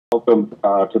welcome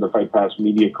to the Fight Pass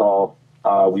media call.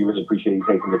 We really appreciate you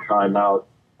taking the time out.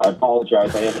 I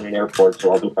apologize. I am in an airport,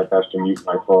 so I'll do my best to mute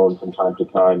my phone from time to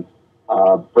time.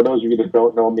 For those of you that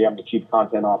don't know me, I'm the Chief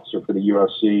Content Officer for the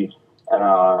UFC,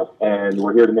 and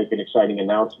we're here to make an exciting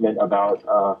announcement about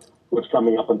what's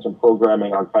coming up on some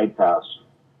programming on Fight Pass.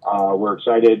 We're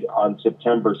excited on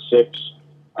September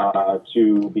 6th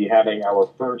to be having our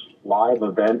first live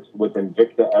event with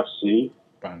Invicta FC.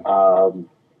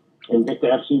 Invicta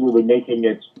FC will be making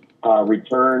its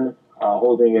return,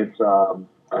 holding its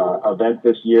event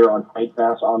this year on Fight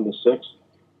Pass on the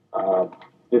 6th.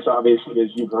 This obviously,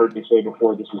 as you've heard me say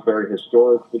before, this is very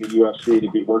historic for the UFC to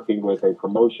be working with a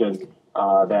promotion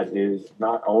that is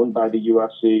not owned by the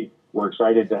UFC. We're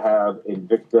excited to have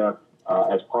Invicta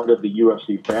as part of the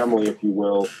UFC family, if you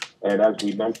will. And as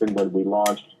we mentioned when we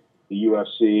launched the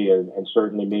UFC, and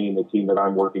certainly me and the team that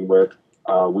I'm working with,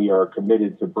 we are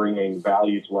committed to bringing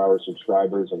value to our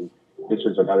subscribers, and this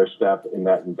is another step in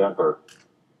that endeavor.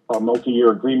 A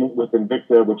multi-year agreement with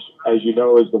Invicta, which, as you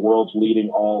know, is the world's leading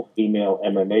all-female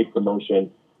MMA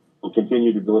promotion, will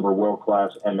continue to deliver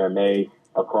world-class MMA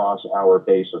across our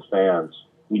base of fans.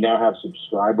 We now have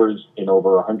subscribers in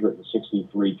over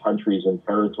 163 countries and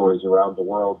territories around the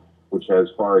world, which has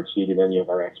far exceeded any of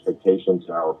our expectations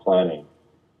in our planning.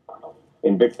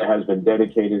 Invicta has a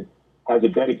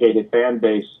dedicated fan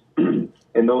base,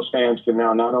 and those fans can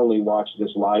now not only watch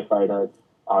this live fight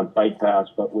on Fight Pass,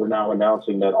 but we're now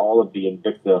announcing that all of the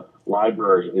Invicta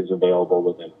library is available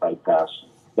within Fight Pass.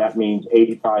 That means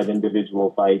 85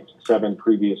 individual fights, 7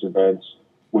 previous events,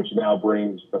 which now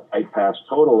brings the Fight Pass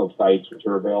total of fights, which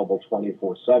are available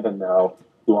 24/7 now,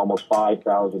 to almost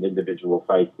 5,000 individual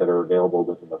fights that are available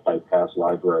within the Fight Pass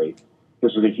library.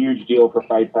 This is a huge deal for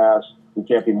Fight Pass. We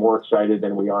can't be more excited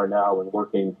than we are now in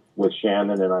working with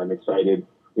Shannon, and I'm excited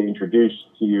to introduce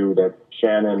to you that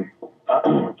Shannon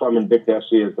from Invicta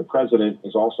FC as the president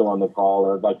is also on the call.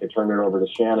 And I'd like to turn it over to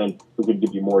Shannon, who can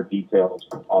give you more details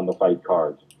on the fight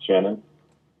cards. Shannon?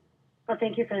 Well,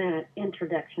 thank you for that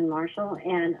introduction, Marshall.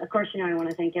 And of course, I want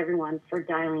to thank everyone for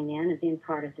dialing in and being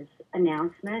part of this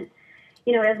announcement.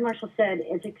 As Marshall said,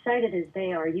 as excited as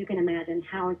they are, you can imagine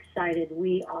how excited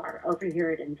we are over here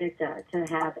at Invicta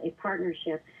to have a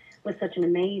partnership with such an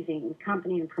amazing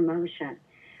company and promotion.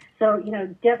 So,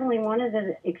 definitely one of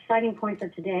the exciting points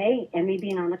of today, and me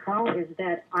being on the call, is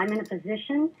that I'm in a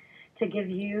position to give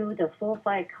you the full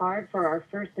fight card for our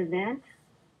first event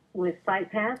with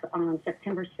Fight Pass on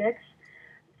September 6th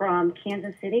from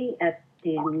Kansas City at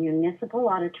the Municipal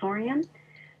Auditorium.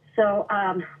 So,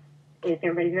 if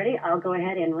everybody's ready, I'll go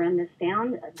ahead and run this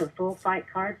down, the full fight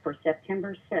card for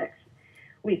September 6th.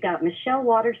 We've got Michelle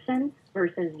Waterson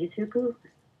versus Yusuke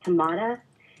Tamada.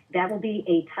 That will be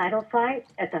a title fight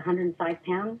at the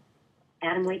 105-pound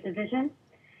atomweight division.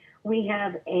 We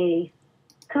have a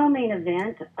co-main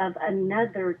event of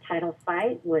another title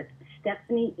fight with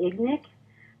Stephanie Ignick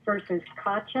versus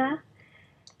Katja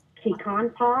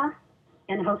Kikonpa.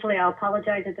 And hopefully I'll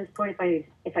apologize at this point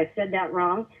if I said that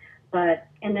wrong.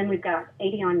 And then we've got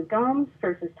Adion Gomes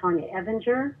versus Tanya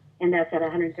Evinger, and that's at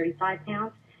 135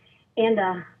 pounds. And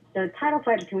the title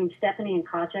fight between Stephanie and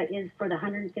Katja is for the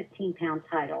 115-pound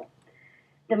title.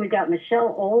 Then we've got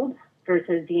Michelle Old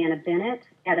versus Deanna Bennett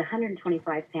at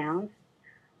 125 pounds.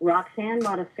 Roxanne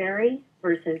Modafferi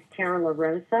versus Tara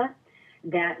LaRosa.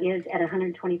 That is at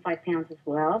 125 pounds as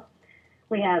well.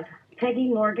 We have Peggy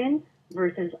Morgan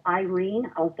versus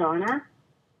Irene Aldana,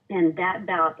 and that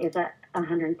bout is at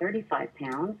 135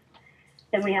 pounds.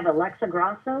 Then we have Alexa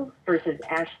Grasso versus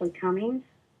Ashley Cummings.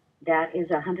 That is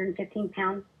a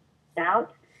 115-pound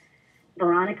bout.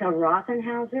 Veronica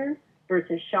Rothenhauser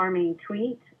versus Charmaine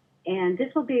Tweet. And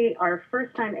this will be our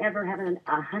first time ever having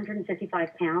a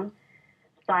 155-pound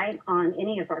fight on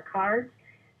any of our cards.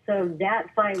 So that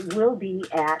fight will be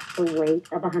at the weight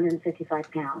of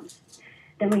 155 pounds.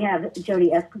 Then we have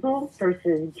Jody Escobar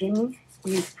versus Jin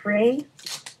Yusprey,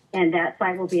 and that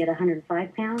fight will be at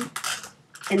 105 pounds.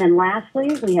 And then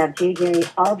lastly, we have J.J.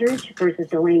 Aldridge versus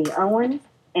Delaney Owen,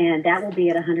 and that will be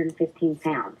at 115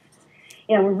 pounds.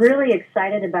 We're really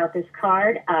excited about this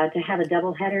card. To have a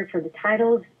doubleheader for the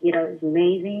titles, is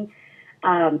amazing.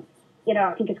 I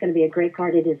think it's going to be a great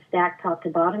card. It is stacked top to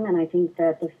bottom, and I think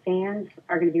that the fans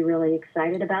are going to be really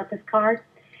excited about this card.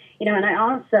 And I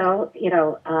also,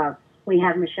 we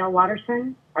have Michelle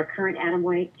Waterson, our current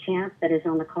atomweight champ, that is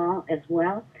on the call as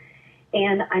well.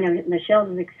 And I know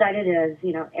Michelle's as excited as,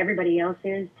 everybody else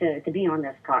is to be on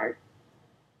this card.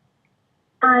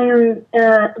 I am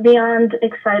beyond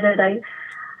excited.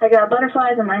 I got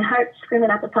butterflies and my heart screaming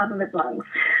at the top of its lungs.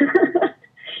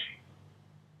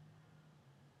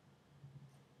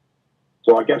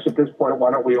 So I guess at this point, why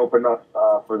don't we open up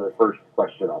for the first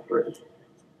question, operator?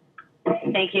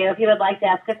 Thank you. If you would like to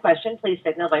ask a question, please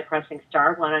signal by pressing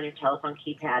 *1 on your telephone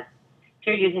keypad. If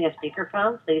you're using a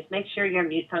speakerphone, please make sure your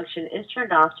mute function is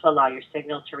turned off to allow your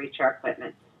signal to reach our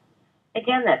equipment.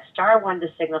 Again, that's *1 to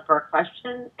signal for a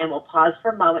question, and we'll pause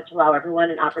for a moment to allow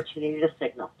everyone an opportunity to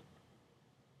signal.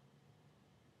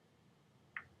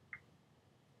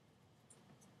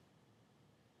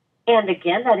 And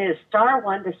again, that is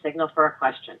 *1 to signal for a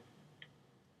question.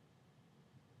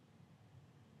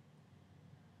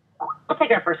 We'll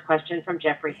take our first question from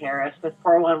Jeffrey Harris with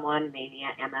 411 Mania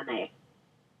MMA.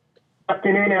 Good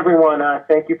afternoon, everyone.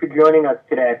 Thank you for joining us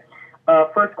today.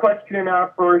 First question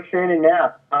for Shannon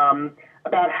Knapp.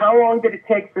 About how long did it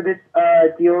take for this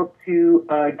deal to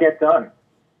get done?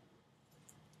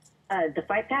 The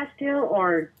Fight Pass deal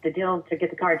or the deal to get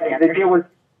the card together? The deal was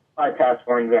Fight Pass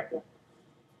for Invicta.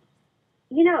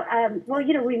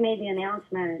 We made the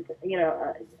announcement,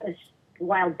 a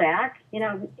while back.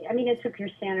 It took your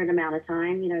standard amount of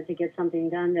time, to get something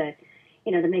done that,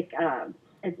 to make, a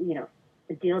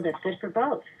deal that's good for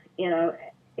both.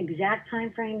 Exact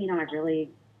time frame, I really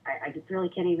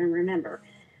can't even remember.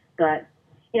 But,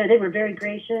 they were very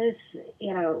gracious,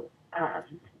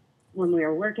 when we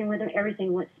were working with them,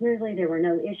 everything went smoothly. There were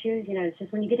no issues. It's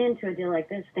just when you get into a deal like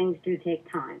this, things do take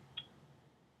time.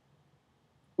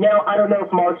 Now, I don't know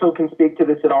if Marshall can speak to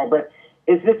this at all, but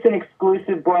is this an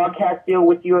exclusive broadcast deal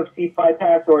with UFC Fight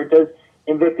Pass, or does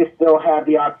Invicta still have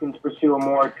the option to pursue a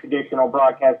more traditional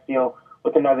broadcast deal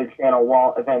with another channel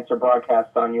while events are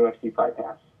broadcast on UFC Fight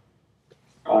Pass?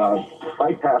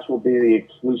 Fight Pass will be the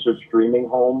exclusive streaming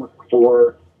home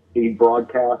for the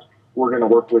broadcast. We're going to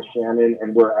work with Shannon,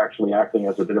 and we're actually acting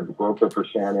as a bit of a broker for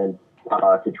Shannon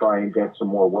to try and get some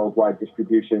more worldwide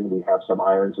distribution. We have some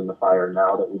irons in the fire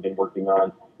now that we've been working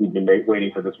on. We've been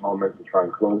waiting for this moment to try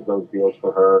and close those deals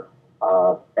for her.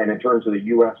 And in terms of the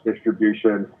U.S.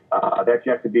 distribution, that's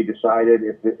yet to be decided.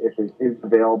 If it is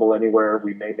available anywhere,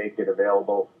 we may make it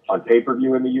available on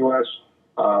pay-per-view in the U.S.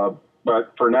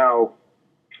 But for now,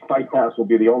 Fight Pass will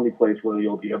be the only place where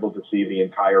you'll be able to see the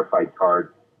entire fight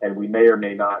card, and we may or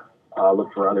may not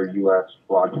look for other U.S.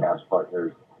 broadcast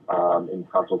partners in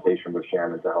consultation with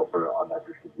Shannon to help her on that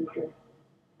distribution.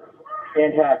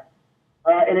 Fantastic.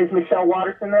 And is Michelle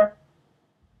Watterson there?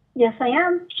 Yes, I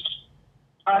am.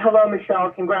 Hello,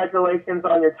 Michelle. Congratulations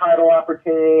on your title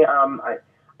opportunity. I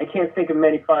can't think of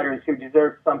many fighters who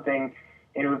deserve something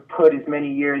and who have put as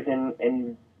many years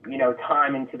and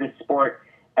time into this sport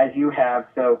as you have.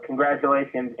 So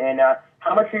congratulations. And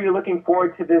how much are you looking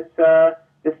forward to this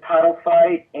title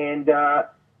fight? And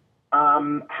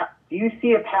do you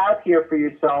see a path here for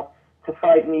yourself to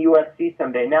fight in the UFC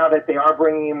someday? Now that they are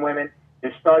bringing in women,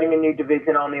 they're starting a new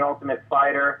division on The Ultimate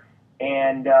Fighter,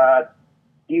 and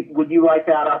would you like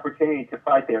that opportunity to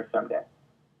fight there someday?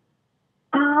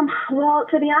 Well,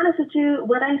 to be honest with you,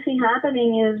 what I see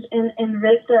happening is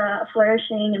Invicta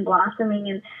flourishing and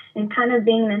blossoming and kind of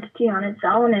being an entity on its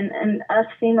own, and us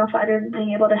female fighters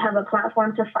being able to have a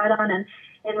platform to fight on and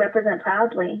represent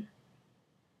proudly.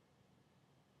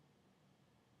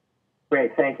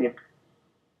 Great, thank you.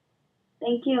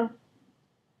 Thank you.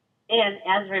 And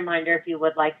as a reminder, if you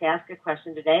would like to ask a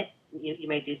question today, you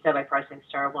may do so by pressing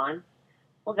 *1.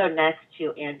 We'll go next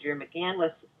to Andrew McGann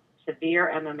with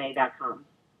SevereMMA.com.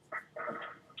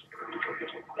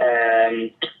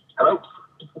 Hello.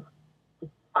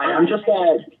 I'm just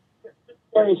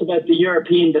curious about the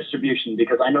European distribution,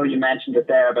 because I know you mentioned it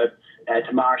there about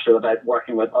to Marshall about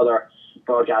working with other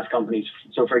broadcast companies.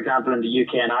 So, for example, in the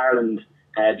UK and Ireland,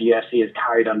 the UFC is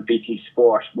carried on BT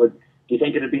Sport. Do you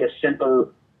think it would be a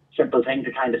simple thing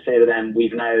to kind of say to them,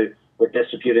 we're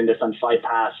distributing this on Fight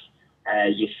Pass,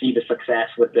 you see the success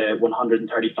with the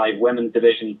 135 women's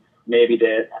division, maybe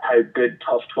how good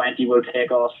Tough 20 will take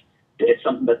off, it's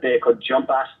something that they could jump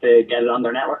at to get it on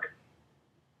their network?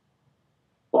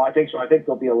 Well, I think so. I think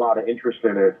there'll be a lot of interest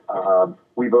in it.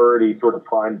 We've already sort of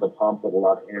primed the pump with a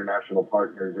lot of international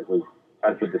partners. It was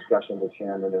as the discussion with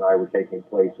Shannon and I were taking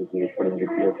place as we were putting the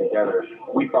deal together,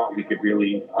 we thought we could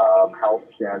really help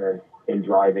Shannon in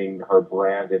driving her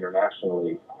brand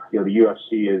internationally. The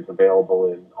UFC is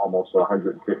available in almost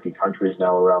 150 countries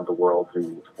now around the world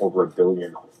through over 1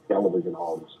 billion television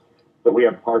homes. So we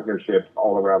have partnerships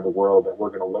all around the world that we're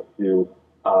going to look to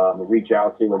reach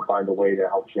out to and find a way to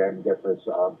help Shannon get this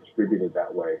distributed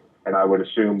that way. And I would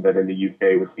assume that in the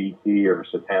UK with BT or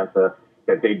Setanta,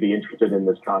 that they'd be interested in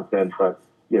this content. But,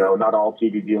 not all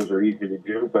TV deals are easy to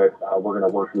do, but we're going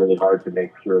to work really hard to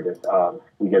make sure that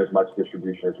we get as much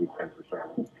distribution as we can for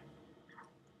Shannon.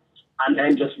 And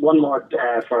then just one more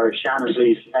for Shannon,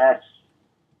 please.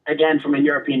 again, from a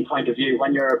European point of view,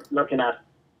 when you're looking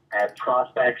at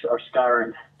prospects or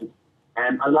scouring,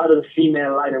 a lot of the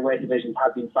female lighter weight divisions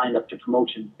have been signed up to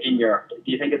promotion in Europe.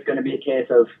 Do you think it's going to be a case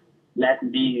of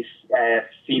letting these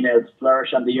females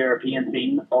flourish on the European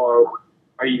scene, or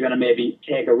are you going to maybe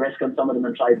take a risk on some of them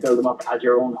and try to build them up as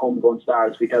your own homegrown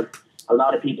stars? Because a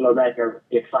lot of people already are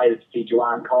excited to see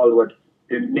Joanne Calderwood,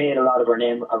 who made a lot of her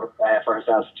name for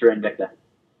herself through Invicta.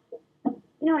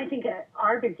 I think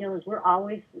our big deal is we're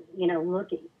always,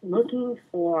 looking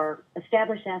for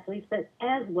established athletes, but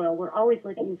as well, we're always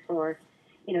looking for,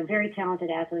 very talented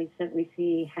athletes that we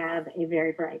see have a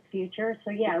very bright future.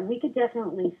 So, yeah, we could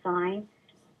definitely sign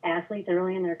athletes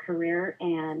early in their career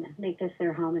and make this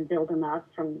their home and build them up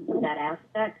from that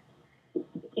aspect.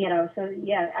 So,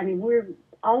 yeah, I mean, we're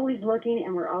always looking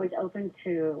and we're always open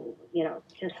to,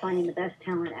 just finding the best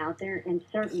talent out there and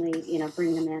certainly,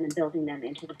 bringing them in and building them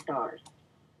into the stars.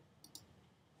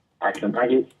 Excellent.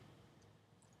 Thank you.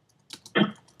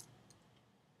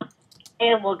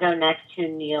 And we'll go next to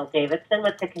Neil Davidson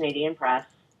with the Canadian Press.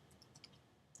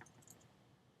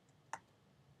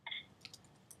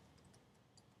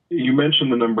 You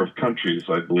mentioned the number of countries,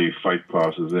 I believe, Fight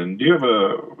Pass is in.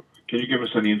 Can you give us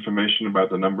any information about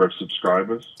the number of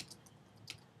subscribers?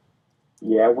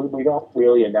 Yeah, we don't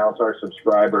really announce our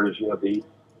subscribers.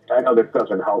 I know this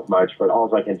doesn't help much, but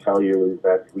all I can tell you is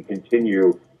that we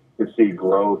continue to see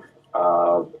growth.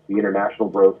 The international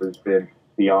growth has been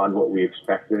beyond what we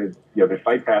expected. The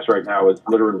Fight Pass right now is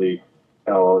literally,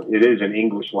 it is an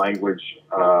English language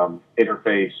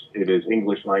interface. It is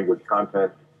English language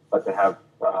content, but to have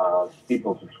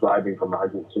people subscribing from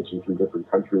 163 different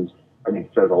countries, I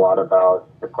think says a lot about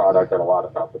the product and a lot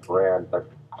about the brand. But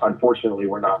unfortunately,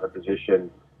 we're not in a position,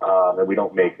 and we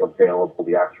don't make available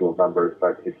the actual numbers,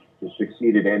 but it's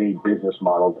exceeded any business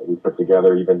model that we put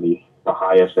together, even the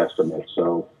highest estimate.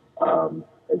 So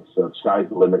it's sky's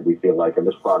the limit, we feel like, and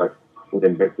this product with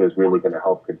Invicta is really going to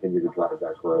help continue to drive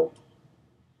that growth.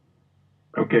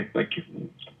 Okay, thank you.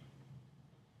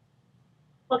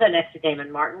 We'll go next to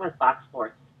Damon Martin with Fox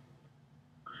Sports.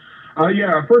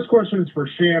 First question is for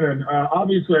Shannon.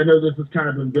 Obviously, I know this has kind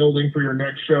of been building for your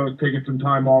next show. It's taking some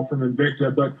time off from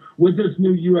Invicta, but with this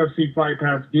new UFC Fight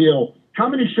Pass deal, how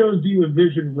many shows do you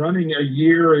envision running a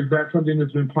year? Is that something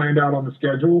that's been planned out on the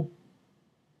schedule?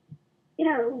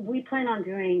 We plan on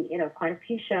doing, quite a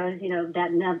few shows.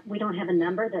 We don't have a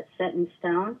number that's set in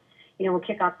stone. We'll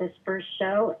kick off this first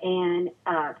show, and,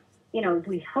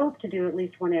 we hope to do at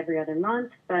least one every other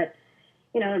month, but,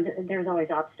 there's always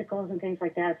obstacles and things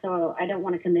like that, so I don't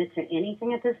want to commit to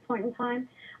anything at this point in time.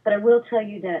 But I will tell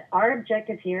you that our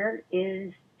objective here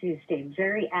is to stay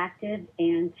very active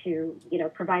and to,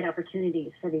 provide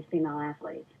opportunities for these female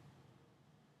athletes.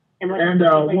 And whether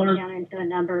down into a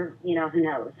number, who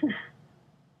knows?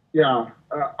 Yeah.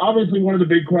 Obviously, one of the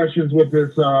big questions with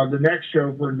this, the next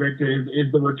show for Invicta is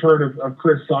the return of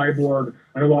Chris Cyborg.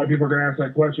 I know a lot of people are going to ask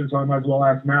that question, so I might as well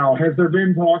ask now. Has there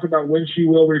been talk about when she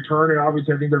will return? And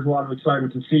obviously, I think there's a lot of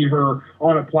excitement to see her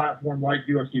on a platform like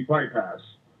UFC Fight Pass.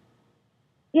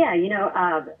 Yeah,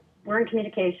 we're in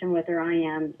communication with her. I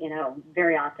am,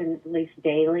 very often, at least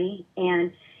daily.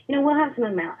 And, we'll have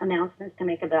some announcements to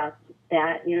make about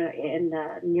that, in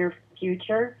the near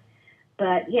future.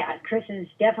 But, yeah, Chris is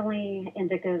definitely,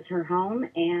 Invicta is her home,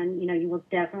 and, you will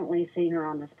definitely see her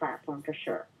on this platform for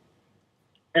sure.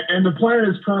 And the plan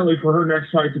is currently for her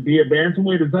next fight to be at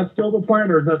bantamweight. Is that still the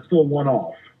plan, or is that still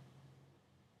one-off?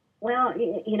 Well,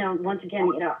 once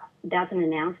again, that's an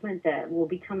announcement that will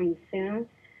be coming soon.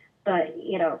 But,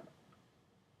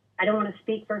 I don't want to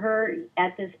speak for her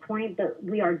at this point, but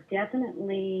we are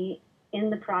definitely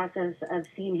in the process of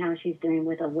seeing how she's doing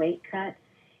with a weight cut,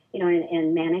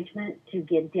 and management to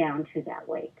get down to that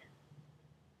weight.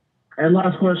 And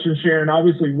last question, Shannon,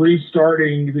 obviously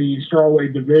restarting the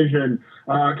strawweight division.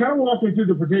 Kind of walk me through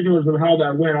the particulars of how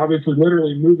that went. Obviously,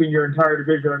 literally moving your entire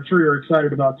division. I'm sure you're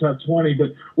excited about Top 20,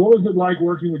 but what was it like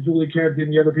working with Julie Kedzie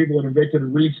and the other people at Invicta to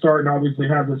restart and obviously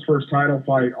have this first title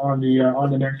fight on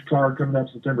the next card coming up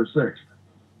September 6th?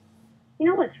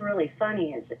 What's really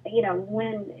funny is,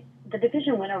 when the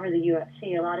division went over the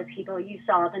UFC, a lot of people, you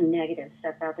saw the negative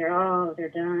stuff out there. Oh, they're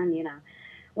done,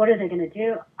 what are they going to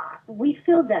do? We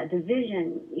filled that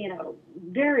division,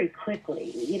 very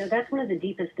quickly. That's one of the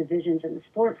deepest divisions in the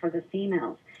sport for the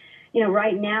females.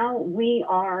 Right now we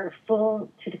are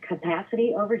full to the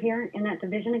capacity over here in that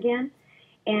division again.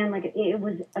 And it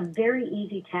was a very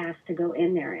easy task to go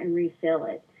in there and refill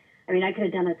it. I mean, I could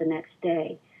have done it the next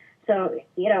day. So,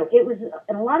 it was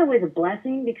in a lot of ways a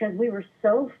blessing because we were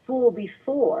so full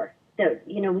before that,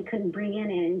 we couldn't bring in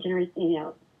and generate,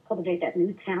 cultivate that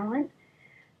new talent.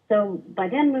 So by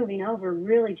them moving over,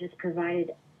 really just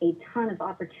provided a ton of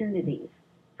opportunities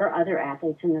for other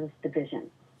athletes in those divisions.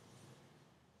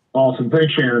 Awesome.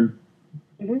 Thanks, Shannon.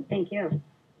 Thank you.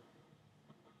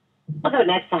 We'll go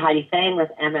next to Heidi Fang with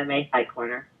MMA Fight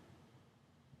Corner.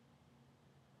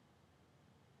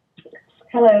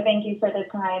 Hello, thank you for the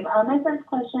time. My first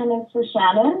question is for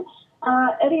Shannon.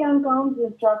 Eddie Gomes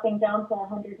is dropping down to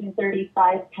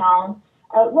 135 pounds.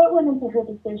 What went into her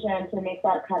decision to make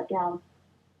that cut down?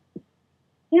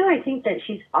 I think that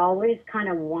she's always kind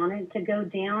of wanted to go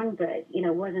down, but,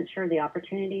 wasn't sure the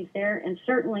opportunities there. And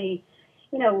certainly,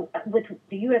 with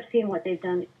the UFC and what they've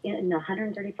done in the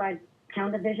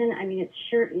 135-pound division, I mean, it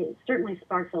certainly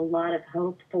sparks a lot of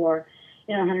hope for,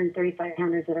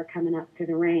 135-pounders that are coming up through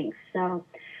the ranks. So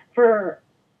for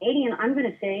Adian, I'm going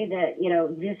to say that,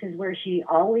 this is where she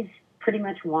always pretty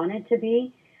much wanted to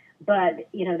be, but,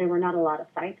 there were not a lot of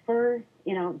fights for her,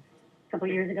 a couple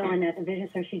of years ago in that division,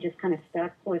 so she just kind of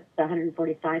stuck with the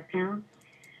 145 pounds.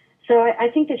 So I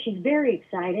think that she's very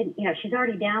excited. She's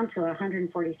already down to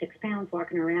 146 pounds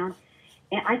walking around,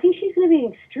 and I think she's going to be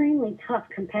an extremely tough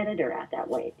competitor at that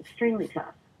weight, extremely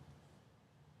tough.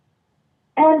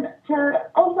 And to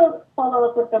also follow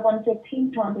up with the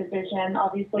 115-pound division,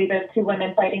 obviously the two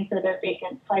women fighting for the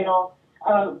vacant title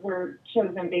were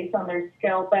chosen based on their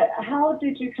skill. But how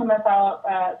did you come about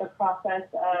the process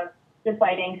of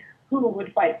deciding who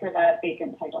would fight for that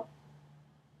vacant title?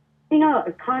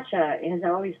 Katja has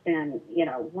always been,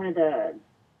 one of the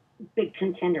big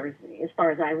contenders as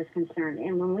far as I was concerned.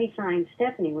 And when we signed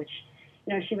Stephanie, which,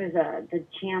 she was the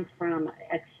champ from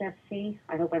XFC,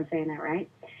 I hope I'm saying that right.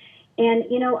 And,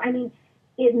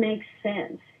 it makes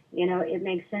sense. It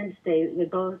makes sense. They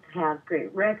both have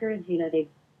great records. They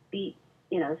beat,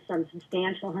 some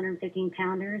substantial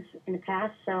 115-pounders in the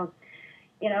past. So,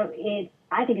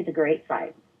 I think it's a great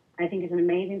fight. I think it's an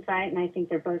amazing fight, and I think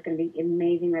they're both going to be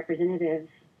amazing representatives,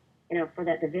 for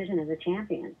that division as a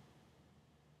champion.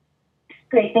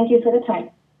 Great. Thank you for the time.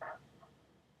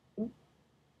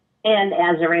 And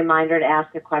as a reminder to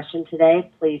ask a question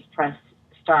today, please press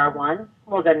 *1.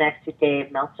 We'll go next to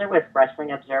Dave Meltzer with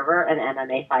Wrestling Observer and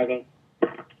MMA Fighting.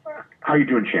 How you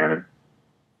doing, Shannon?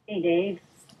 Hey, Dave.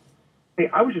 Hey,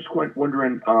 I was just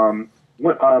wondering,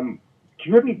 do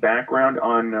you have any background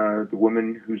on the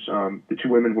women the two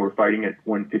women who are fighting at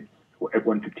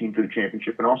 115 for the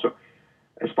championship, and also,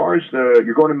 as far as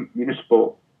you're going to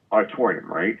Municipal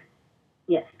Auditorium, right?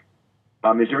 Yes.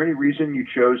 Is there any reason you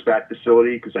chose that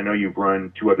facility? Because I know you've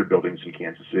run two other buildings in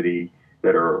Kansas City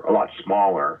that are a lot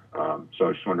smaller. So I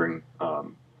was just wondering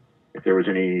if there was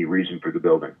any reason for the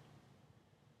building.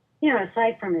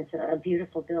 Aside from it's a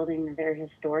beautiful building, a very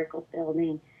historical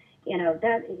building,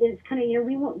 that is kind of,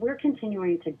 we're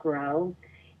continuing to grow,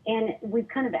 and we've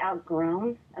kind of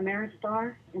outgrown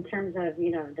Ameristar in terms of,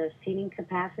 the seating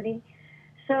capacity.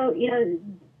 So,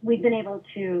 we've been able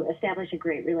to establish a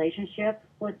great relationship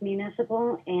with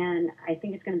Municipal, and I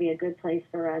think it's going to be a good place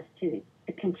for us to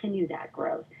continue that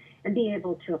growth and be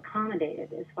able to accommodate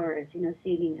it as far as,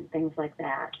 seating and things like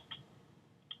that.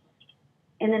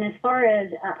 And then as far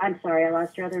as, I'm sorry, I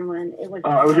lost your other one. It was.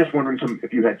 I was just wondering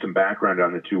if you had some background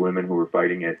on the two women who were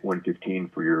fighting at 115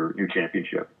 for your new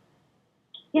championship.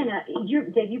 Yeah,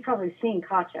 Dave, you've probably seen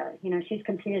Katja. She's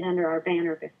competed under our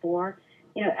banner before.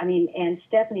 And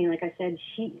Stephanie, like I said,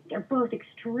 they're both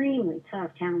extremely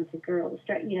tough, talented girls.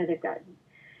 They've got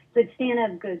good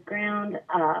stand-up, good ground.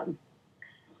 And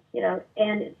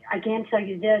I can tell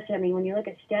you this, when you look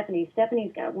at Stephanie's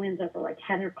got wins over like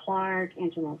Heather Clark,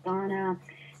 Angela Morgana.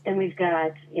 Then we've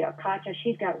got, Katja,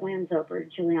 she's got wins over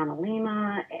Juliana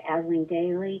Lima, Adeline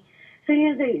Daly. So,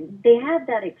 they have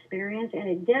that experience, and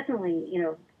it definitely,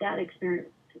 that experience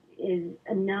is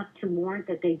enough to warrant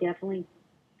that they definitely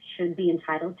should be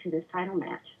entitled to this title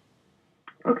match.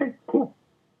 Okay, cool.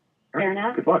 Fair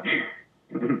enough? Good luck.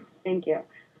 Thank you.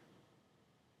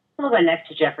 We'll go next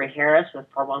to Jeffrey Harris with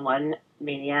 411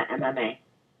 Mania MMA.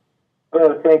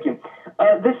 Thank you.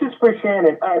 This is for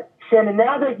Shannon. Shannon,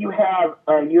 now that you have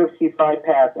UFC Fight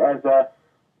Pass as a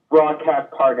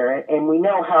broadcast partner, and we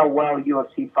know how well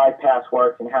UFC Fight Pass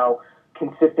works and how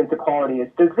consistent the quality is,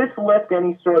 does this lift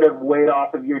any sort of weight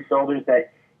off of your shoulders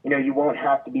that, you won't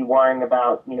have to be worrying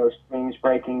about, streams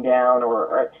breaking down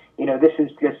or this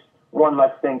is just one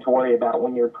less thing to worry about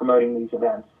when you're promoting these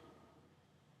events?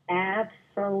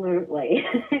 Absolutely.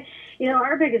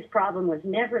 Our biggest problem was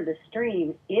never the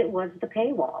stream. It was the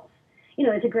paywalls.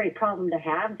 It's a great problem to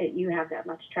have that you have that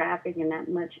much traffic and that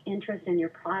much interest in your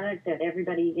product that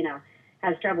everybody,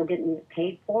 has trouble getting it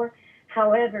paid for.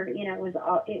 However,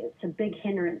 it's a big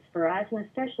hindrance for us, and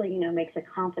especially, makes it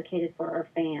complicated for our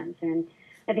fans. And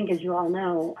I think, as you all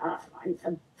know,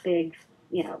 a big,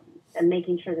 and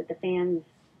making sure that the fans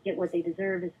get what they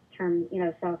deserve is term,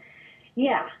 so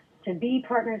yeah, to be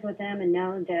partners with them and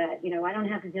know that, I don't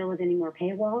have to deal with any more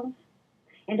paywalls,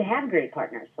 and to have great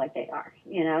partners like they are,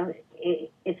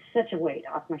 it's such a weight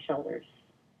off my shoulders.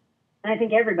 And I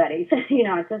think everybody's,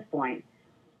 at this point.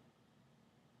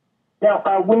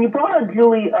 Now, when you brought on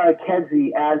Julie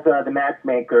Kedzie as the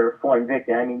matchmaker for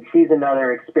Invicta, I mean, she's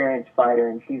another experienced fighter,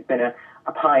 and she's been a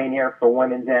pioneer for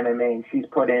women's MMA, and she's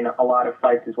put in a lot of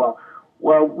fights as well.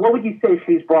 Well, what would you say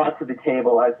she's brought to the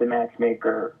table as the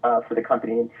matchmaker for the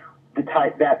company, and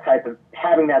having that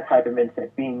type of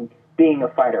insight, being a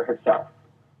fighter herself?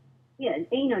 Yeah,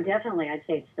 definitely, I'd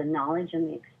say it's the knowledge and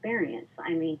the experience.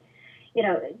 I mean,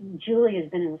 Julie has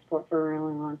been in the sport for a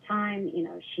really long time.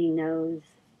 She knows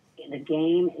the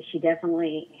game. She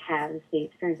definitely has the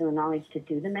experience and the knowledge to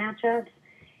do the matchups.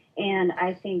 And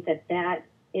I think that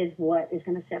is what is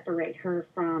going to separate her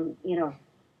from,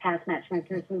 past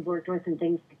matchmakers we've worked with and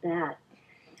things like that.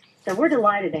 So we're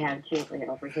delighted to have Julie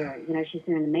over here. She's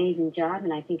doing an amazing job.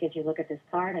 And I think as you look at this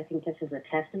card, I think this is a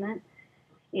testament,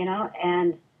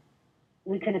 and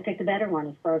we couldn't have picked a better one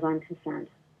as far as I'm concerned.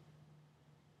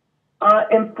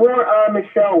 And for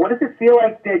Michelle, what does it feel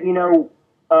like that,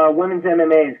 women's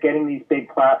MMA is getting these big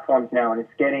platforms now, and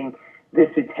it's getting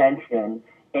this attention,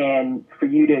 and for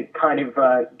you to kind of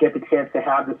get the chance to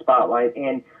have the spotlight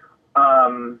and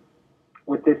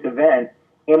with this event?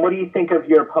 And what do you think of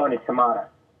your opponent, Tamata?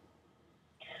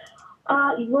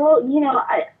 Well,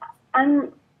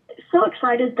 I'm so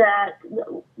excited that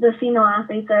the female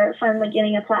athletes are finally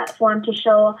getting a platform to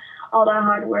show all that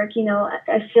hard work.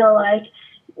 I feel like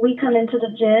we come into the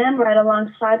gym right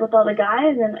alongside with all the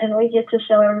guys, and we get to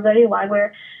show everybody why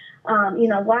we're,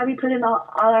 why we put in all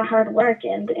our hard work.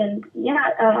 And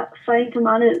fighting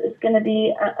Tamata is going to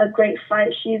be a great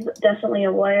fight. She's definitely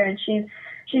a warrior, and she's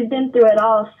been through it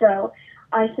all. So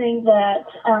I think that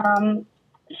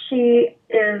she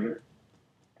is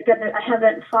gonna. I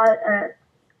haven't fought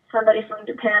somebody from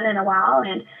Japan in a while,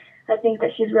 and I think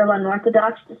that she's real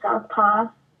unorthodox, the southpaw.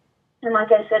 And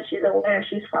like I said, she's a warrior.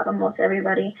 She's fought almost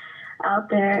everybody out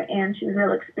there, and she's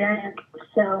real experienced.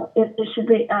 So it should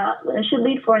be it should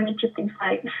lead for an interesting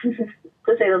fight,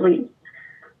 to say the least.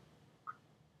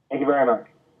 Thank you very much.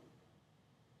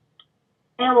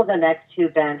 And we'll go next to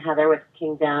Ben Heather with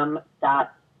kingdom.co.uk.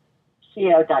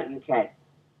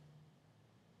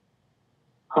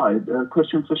 Hi,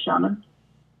 question for Shannon.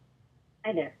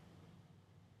 Hi there.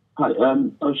 Hi, I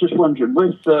was just wondering,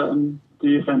 with the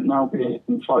event now being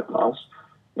in Fight Pass,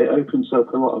 it opens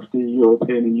up a lot of the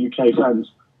European and UK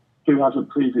fans who haven't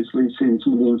previously seen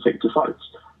some of the Invicta fights.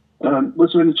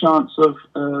 Was there any chance of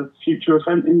a future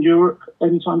event in Europe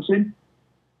anytime soon?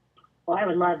 Well, I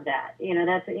would love that.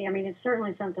 It's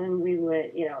certainly something we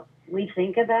would, we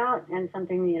think about, and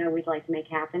something, we'd like to make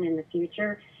happen in the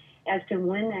future. As to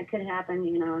when that could happen,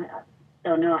 I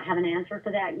don't know. I have an answer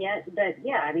for that yet. But,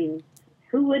 yeah,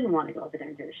 who wouldn't want to go over there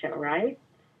and do a show, right?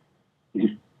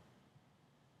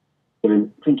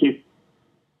 Thank you.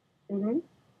 Mm-hmm.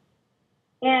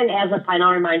 And as a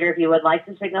final reminder, if you would like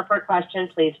to signal for a question,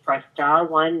 please press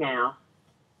 *1 now.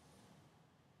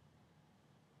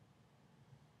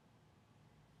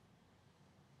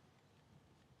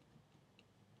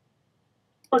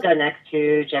 We'll go next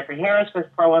to Jeffrey Harris with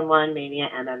 411 Mania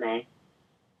MMA.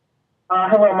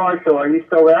 Hello, Marshall. Are you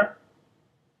still there?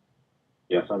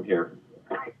 Yes, I'm here.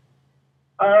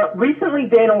 Recently,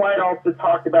 Dana White also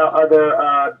talked about other,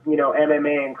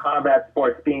 MMA and combat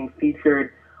sports being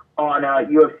featured on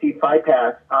UFC Fight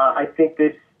Pass. I think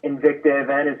this Invicta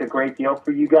event is a great deal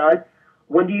for you guys.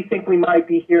 When do you think we might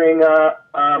be hearing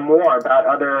more about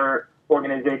other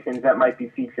organizations that might be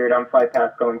featured on Fight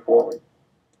Pass going forward?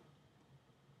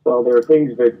 Well, there are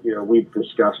things that we've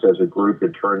discussed as a group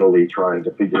internally, trying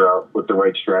to figure out what the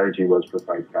right strategy was for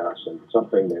Fight Pass, and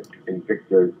something that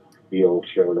Invicta deal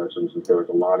showed us is that there was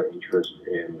a lot of interest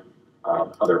in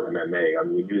other MMA.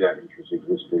 We knew that interest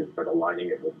existed, but aligning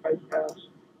it with Fight Pass,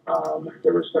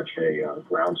 there was such a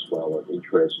groundswell of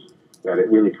interest that it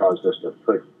really caused us to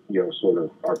put sort of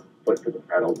our foot to the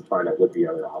pedal to find out what the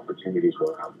other opportunities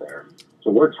were out there. So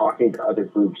we're talking to other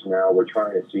groups now. We're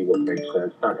trying to see what makes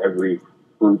sense. Not every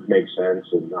group makes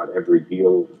sense, and not every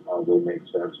deal will make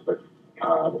sense, but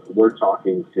we're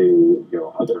talking to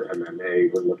other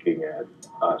MMA. We're looking at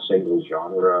single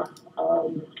genre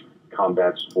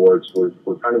combat sports. We're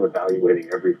kind of evaluating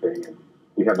everything, and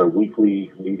we have a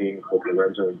weekly meeting with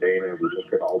Lorenzo and Dana, and we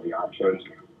look at all the options.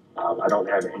 I don't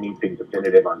have anything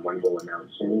definitive on when we'll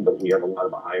announce soon, but we have a lot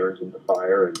of irons in the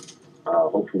fire, and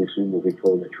hopefully soon we'll be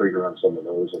pulling the trigger on some of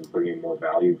those and bringing more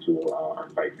value to our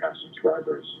Fight Pass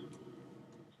subscribers.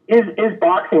 Is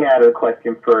boxing out of the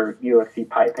question for UFC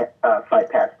Fight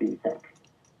Pass, do you think?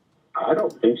 I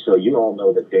don't think so. You all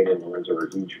know that Dana and Lorenzo are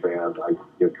huge fans. I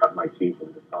cut my teeth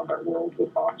in the combat world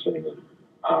with boxing, and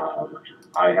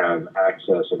I have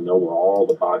access and know where all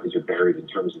the bodies are buried in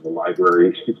terms of the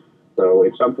libraries. So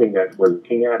it's something that we're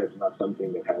looking at. It's not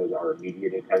something that has our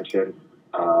immediate attention,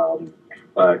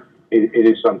 but it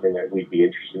is something that we'd be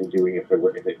interested in doing if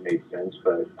it made sense.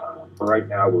 But for right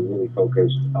now, we're really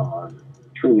focused on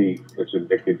truly this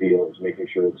Invicta deal is making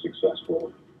sure it's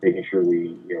successful, making sure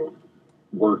we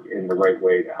work in the right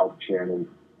way to help Shannon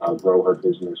grow her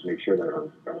business, make sure that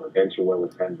her events are well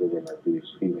attended and that these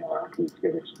female athletes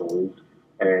get exposed.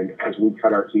 And as we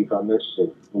cut our teeth on this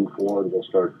and move forward, we'll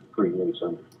start bringing in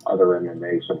some other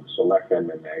MMA, some select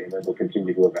MMA, and then we'll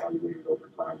continue to evaluate it over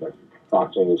time. But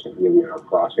boxing isn't really in our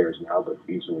crosshairs now, but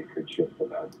easily could shift to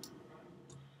that.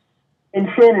 And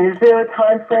Shannon, is there a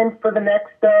time frame for the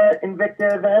next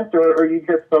Invicta event, or are you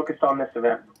just focused on this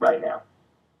event right now?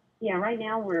 Yeah, right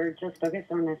now we're just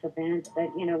focused on this event, but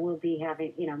we'll be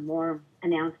having more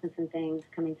announcements and things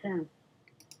coming soon.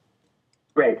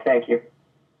 Great, thank you.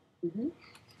 Mm-hmm.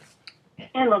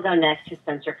 And we'll go next to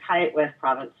Spencer Kite with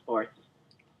Province Sports.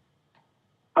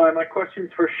 Hi, my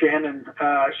question's for Shannon.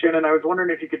 Shannon, I was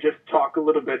wondering if you could just talk a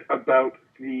little bit about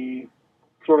the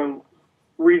sort of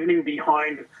reasoning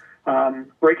behind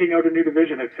breaking out a new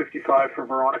division at 55 for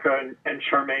Veronica and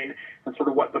Charmaine, and sort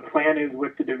of what the plan is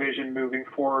with the division moving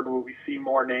forward. Will we see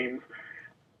more names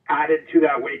added to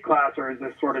that weight class, or is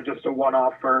this sort of just a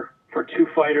one-off for two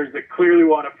fighters that clearly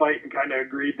want to fight and kind of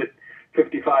agreed that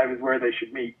 55 is where they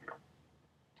should meet?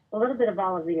 A little bit of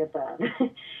all of the above.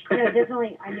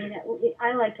 Definitely, I mean,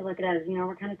 I like to look at it as,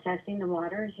 we're kind of testing the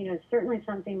waters. It's certainly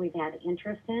something we've had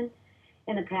interest in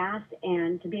the past,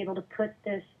 and to be able to put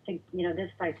this, this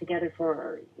fight together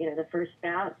for, the first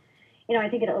bout, I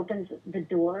think it opens the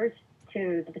doors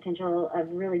to the potential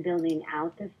of really building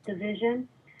out this division.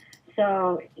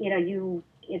 So,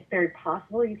 it's very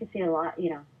possible you could see a lot,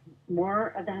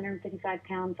 more of the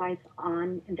 155-pound fights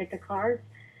on Invicta cards.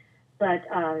 But,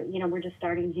 we're just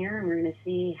starting here, and we're going to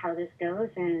see how this goes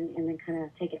and then kind of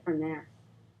take it from there.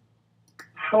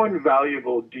 How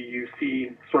invaluable do you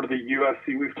see sort of the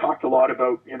UFC? We've talked a lot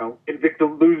about,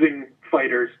 Invicta losing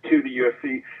fighters to the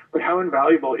UFC, but how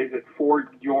invaluable is it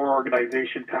for your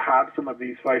organization to have some of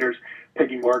these fighters?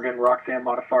 Peggy Morgan, Roxanne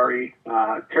Modafferi,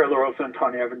 Tara LaRosa, and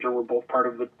Tanya Evinger were both part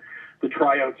of the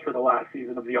tryouts for the last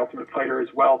season of The Ultimate Fighter as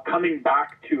well, coming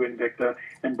back to Invicta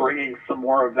and bringing some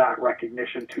more of that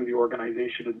recognition to the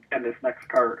organization and this next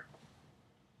card.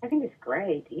 I think it's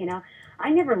great. I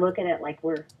never look at it like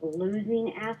we're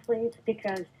losing athletes,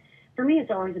 because for me, it's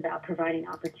always about providing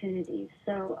opportunities.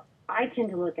 So I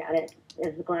tend to look at it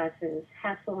as the glass is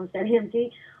half full instead of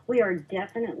empty. We are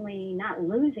definitely not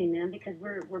losing them because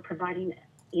we're providing,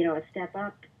 a step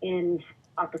up in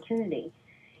opportunity,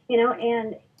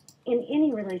 and in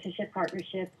any relationship,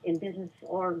 partnership, in business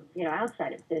or,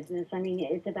 outside of business, I mean,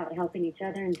 it's about helping each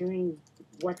other and doing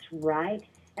what's right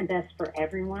and best for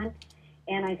everyone.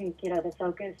 And I think, the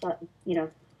focus,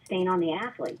 staying on the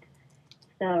athlete.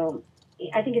 So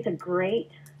I think it's a great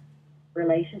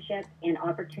relationship and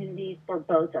opportunity for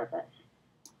both of us,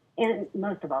 and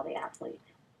most of all the athletes.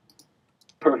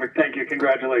 Perfect. Thank you.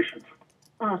 Congratulations.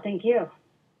 Oh, thank you.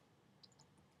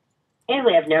 And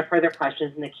we have no further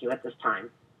questions in the queue at this time.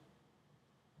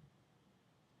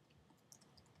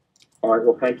 All right.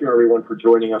 Well, thank you, everyone, for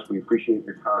joining us. We appreciate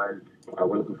your time.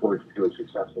 We're looking forward to a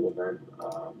successful event.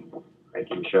 Thank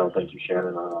you, Michelle. Thank you,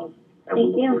 Shannon. And we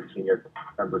look forward to seeing you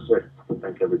September 6th.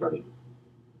 Thanks, everybody.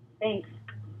 Thanks.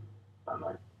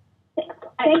 Bye-bye.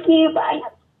 Thank you. Bye.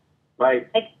 Bye.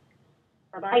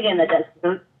 Bye-bye. Again,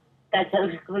 that does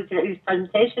conclude today's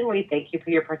presentation. We thank you for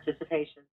your participation.